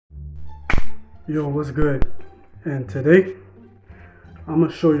Yo, what's good? And today I'm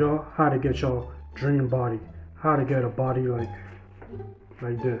gonna show y'all how to get y'all dream body. How to get a body like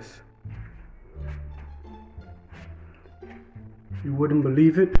this. You wouldn't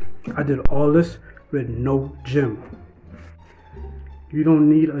believe it. I did all this with no gym. You don't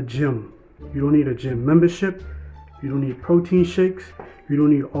need a gym. You don't need a gym membership. You don't need protein shakes. You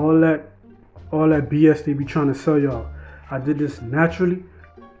don't need all that BS they be trying to sell y'all. I did this naturally,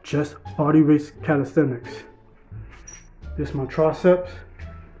 just body weight calisthenics. This my triceps.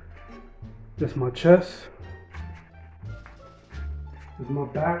 This my chest. This my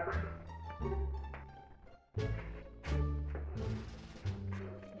back.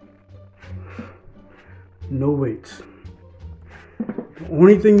 No weights. The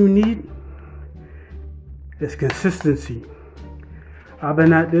only thing you need is consistency. I've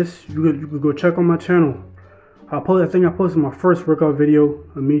been at this. You could go check on my channel. I think I posted my first workout video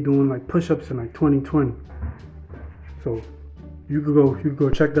of me doing like push-ups in like 2020. So you could go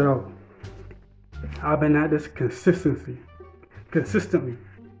check that out. I've been at this consistently.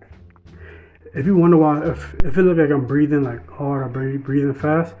 If you wonder why, if it looks like I'm breathing like hard or breathing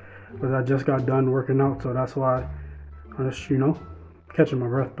fast, because I just got done working out, so that's why I'm just catching my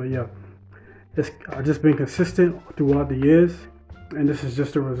breath. But yeah, I've just been consistent throughout the years, and this is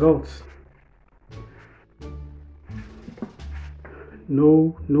just the results.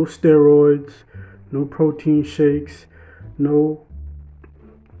 No steroids, no protein shakes, no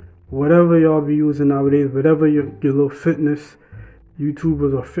whatever y'all be using nowadays, whatever your little fitness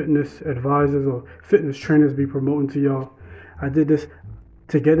YouTubers or fitness advisors or fitness trainers be promoting to y'all. I did this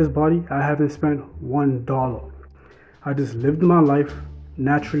to get this body. I haven't spent $1. I just lived my life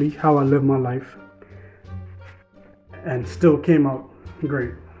naturally, how I live my life, and still came out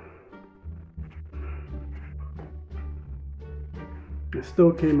great. It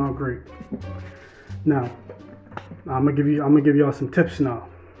still came out great. Now, I'm gonna give y'all some tips now.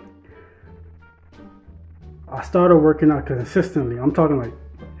 I started working out consistently. I'm talking like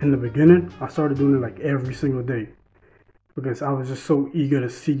in the beginning, I started doing it like every single day because I was just so eager to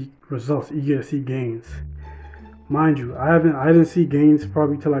see results, eager to see gains. Mind you, I didn't see gains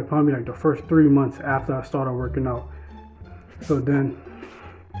probably till like the first 3 months after I started working out. So then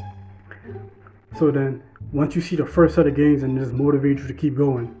once you see the first set of gains and just motivate you to keep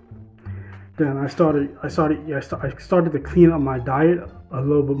going, then I started to clean up my diet a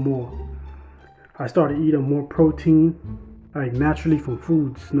little bit more. I started eating more protein, like naturally from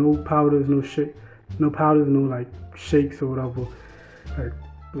foods, no powders, no like shakes or whatever.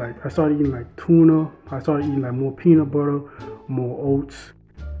 Like I started eating like tuna. I started eating like more peanut butter, more oats,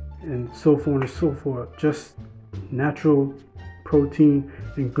 and so forth and so forth. Just natural protein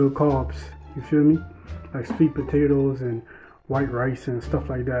and good carbs. You feel me? Like sweet potatoes and white rice and stuff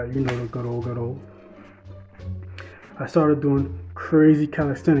like that. You know, the good old. I started doing crazy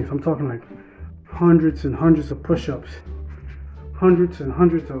calisthenics. I'm talking like hundreds and hundreds of push-ups, hundreds and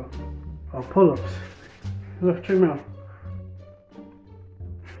hundreds of pull-ups. Look, check me out.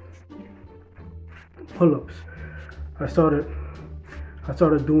 Pull-ups. I started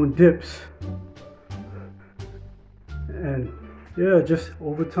doing dips, and yeah, just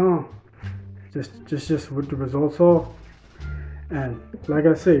over time, just what the results are. And like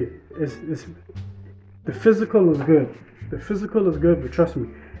I say, it's the physical is good. The physical is good, but trust me,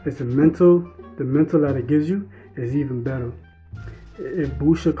 it's the mental that it gives you is even better. It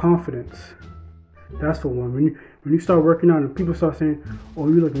boosts your confidence. That's the one. When you start working out and people start saying, "Oh,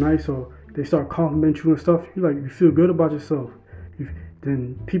 you look nice," or they start complimenting you and stuff, you feel good about yourself.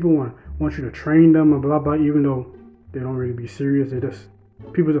 Then people want you to train them and blah blah, even though they don't really be serious.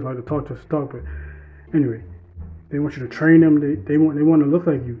 People just like to talk. But anyway, they want you to train them. They want to look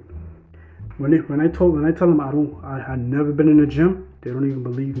like you. When I tell them I never been in a gym, they don't even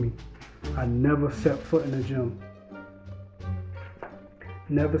believe me. I never set foot in a gym.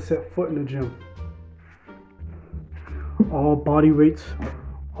 Never set foot in a gym. All body weights,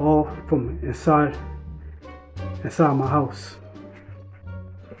 all from inside my house.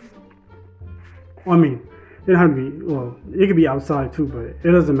 I mean, it doesn't have to be, well, it could be outside too, but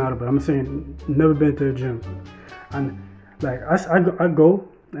it doesn't matter. But I'm saying, never been to a gym. And like I go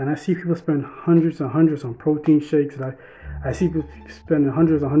and I see people spend hundreds and hundreds on protein shakes. And I see people spending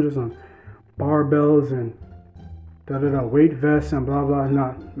hundreds and hundreds on barbells and weight vests and blah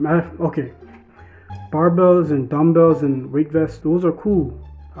blah. Okay, barbells and dumbbells and weight vests, those are cool.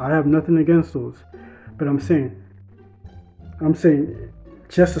 I have nothing against those. But I'm saying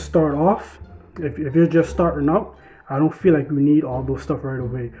just to start off, if you're just starting out, I don't feel like you need all those stuff right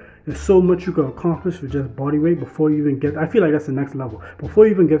away. There's so much you can accomplish with just body weight before you even get. I feel like that's the next level. Before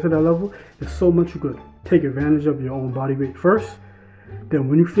you even get to that level, there's so much you could take advantage of your own body weight first. Then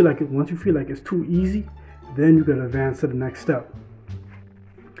when you feel like it, once you feel like it's too easy, then you can advance to the next step.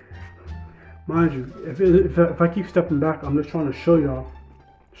 Mind you, if I keep stepping back, I'm just trying to show y'all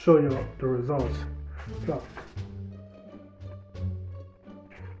the results. So,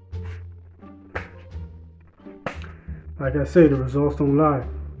 like I say, the results don't lie.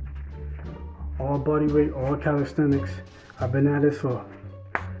 All body weight, all calisthenics. I've been at this for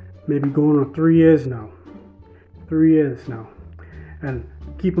maybe going on 3 years now. 3 years now. And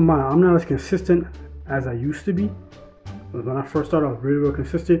keep in mind, I'm not as consistent as I used to be. When I first started, I was really, really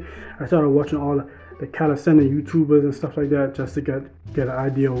consistent. I started watching all the calisthenic YouTubers and stuff like that just to get an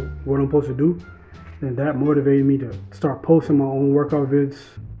idea of what I'm supposed to do. And that motivated me to start posting my own workout vids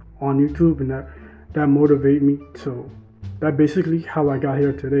on YouTube, and that motivated me. So that's basically how I got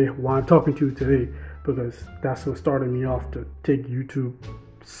here today, why I'm talking to you today, because that's what started me off to take YouTube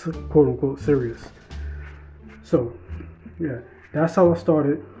quote unquote serious. So yeah, that's how I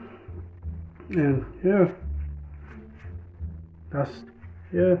started. And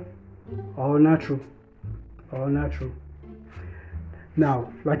all natural.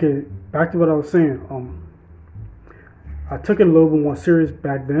 Now, back to what I was saying, I took it a little bit more serious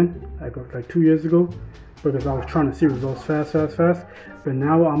back then, like 2 years ago, because I was trying to see results fast. But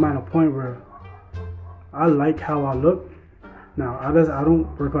now I'm at a point where I like how I look. Now I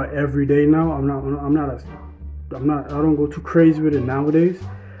don't work out every day now. I don't go too crazy with it nowadays.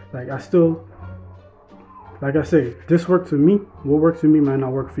 Like I say, this works for me. What works for me might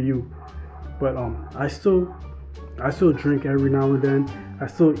not work for you. But I still drink every now and then. I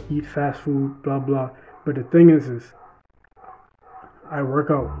still eat fast food, blah blah. But the thing is I work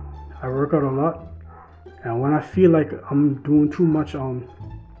out. I work out a lot. And when I feel like I'm doing too much,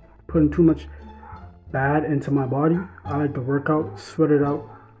 putting too much bad into my body, I like to work out, sweat it out,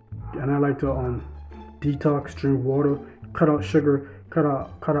 and I like to detox, drink water, cut out sugar, cut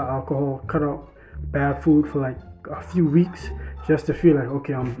out alcohol, cut out bad food for like a few weeks, just to feel like,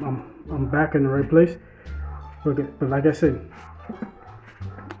 okay, I'm back in the right place. But like I said,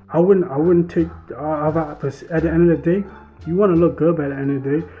 I wouldn't take. But at the end of the day, you want to look good. But at the end of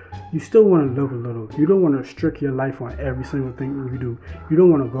the day, you still want to live a little. You don't want to restrict your life on every single thing you do. You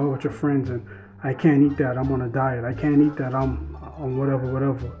don't want to go out with your friends and I can't eat that, I'm on a diet. I can't eat that, I'm on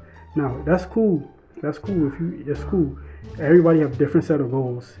whatever. Now that's cool. That's cool. It's cool. Everybody have different set of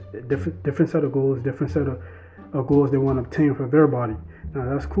goals. Different set of goals they want to obtain for their body. Now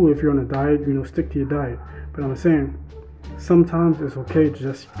that's cool if you're on a diet, stick to your diet. But I'm saying sometimes it's okay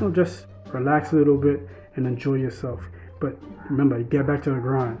to just relax a little bit and enjoy yourself. But remember, get back to the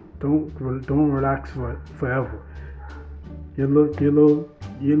grind. Don't relax forever. Your little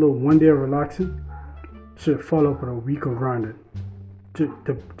 1 day of relaxing should follow up with a week of grinding.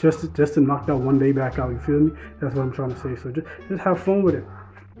 Just to knock that 1 day back out. You feel me? That's what I'm trying to say. So just have fun with it.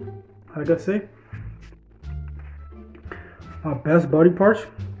 Like I say, my best body parts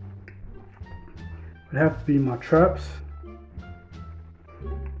would have to be my traps,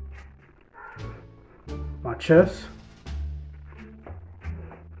 my chest,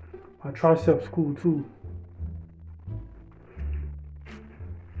 my triceps cool too.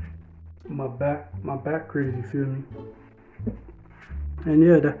 My back crazy, feel me? And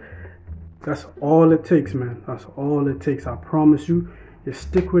yeah, that's all it takes, man. That's all it takes. I promise you. Just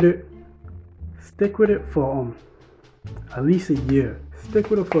stick with it. Stick with it for at least a year. Stick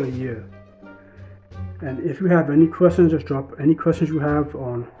with it for a year. And if you have any questions, just drop any questions you have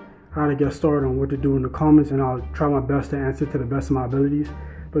on how to get started, on what to do in the comments, and I'll try my best to answer to the best of my abilities.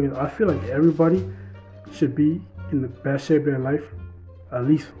 Because I feel like everybody should be in the best shape of their life at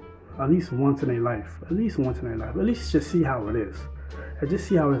least once in their life. At least just see how it is. And just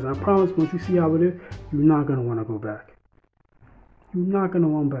see how it is. I promise, once you see how it is, you're not going to want to go back. You're not going to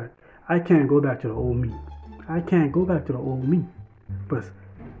want back. I can't go back to the old me. But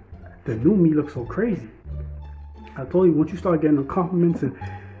the new me looks so crazy. I told you, once you start getting the compliments and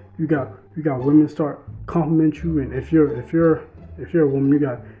you got women start compliment you, and if you're a woman,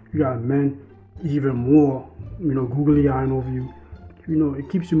 you got men even more, googly eyeing over you. It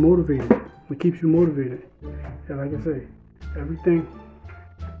keeps you motivated. And like I say, everything,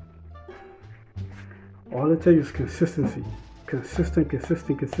 all it takes is consistency. Consistent.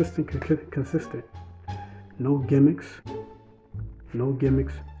 No gimmicks, no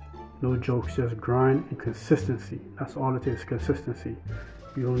jokes, just grind and consistency. That's all it takes, consistency.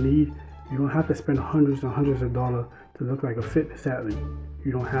 You don't have to spend hundreds and hundreds of dollars to look like a fitness athlete.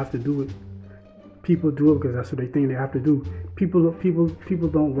 You don't have to do it. people do it because that's what they think they have to do. People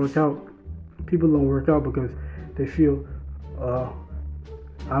don't work out. People don't work out because they feel,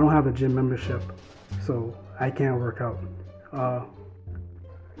 I don't have a gym membership, so I can't work out.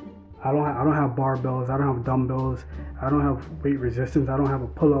 I don't have barbells. I don't have dumbbells. I don't have weight resistance. I don't have a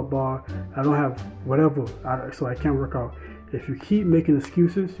pull-up bar. I don't have whatever. So I can't work out. If you keep making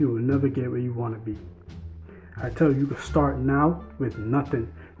excuses, you will never get where you want to be. I tell you, you can start now with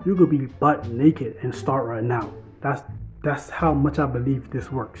nothing. You could be butt naked and start right now. That's how much I believe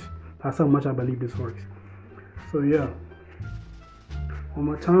this works. That's how much I believe this works. So yeah. One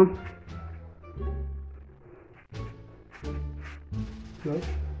more time. Good.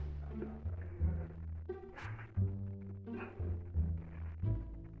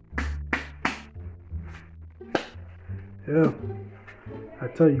 Yeah. I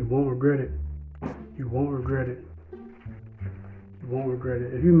tell you, you won't regret it. You won't regret it. You won't regret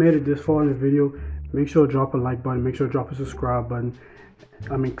it. If you made it this far in the video, make sure to drop a like button. Make sure to drop a subscribe button.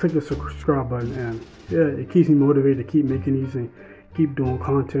 Click the subscribe button, and yeah, it keeps me motivated to keep making these and keep doing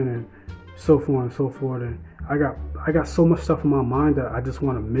content and so forth and so forth. And I got so much stuff in my mind that I just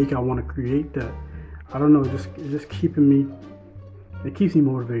want to make. I want to create that. I don't know. Just keeping me. It keeps me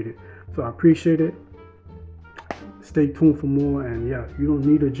motivated. So I appreciate it. Stay tuned for more, and yeah, you don't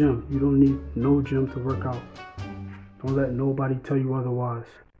need a gym. You don't need no gym to work out. Don't let nobody tell you otherwise.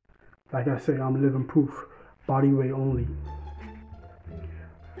 Like I say, I'm living proof. Body weight only.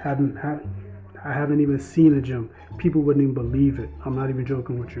 I haven't even seen a gym. People wouldn't even believe it. I'm not even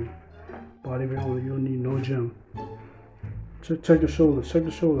joking with you. Body weight only. You don't need no gym. Check the shoulders. Check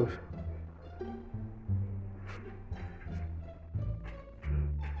the shoulders.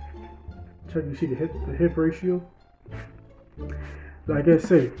 Check. You see the hip ratio. Like I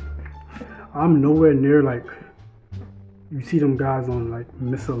say, I'm nowhere near like you see them guys on like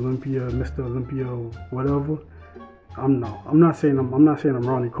Miss Olympia, Mr. Olympia, or whatever. I'm not saying I'm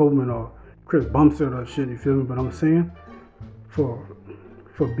Ronnie Coleman or Chris Bumstead or shit. You feel me? But I'm saying for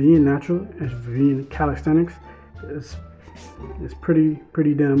being natural and for being calisthenics, it's pretty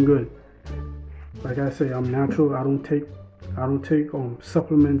damn good. Like I say, I'm natural. I don't take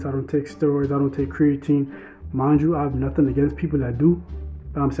supplements. I don't take steroids. I don't take creatine. Mind you, I have nothing against people that do.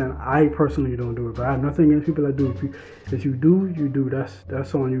 But I'm saying I personally don't do it. But I have nothing against people that do. If you do, you do.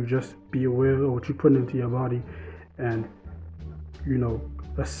 That's on you. Just be aware of what you put into your body, and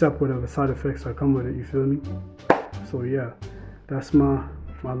accept whatever side effects that come with it. You feel me? So yeah, that's my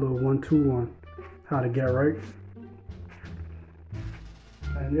little 1-2 on how to get right.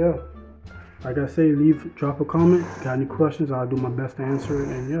 And yeah, like I say, drop a comment. Got any questions? I'll do my best to answer it.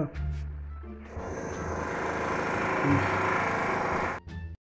 And yeah. Peace.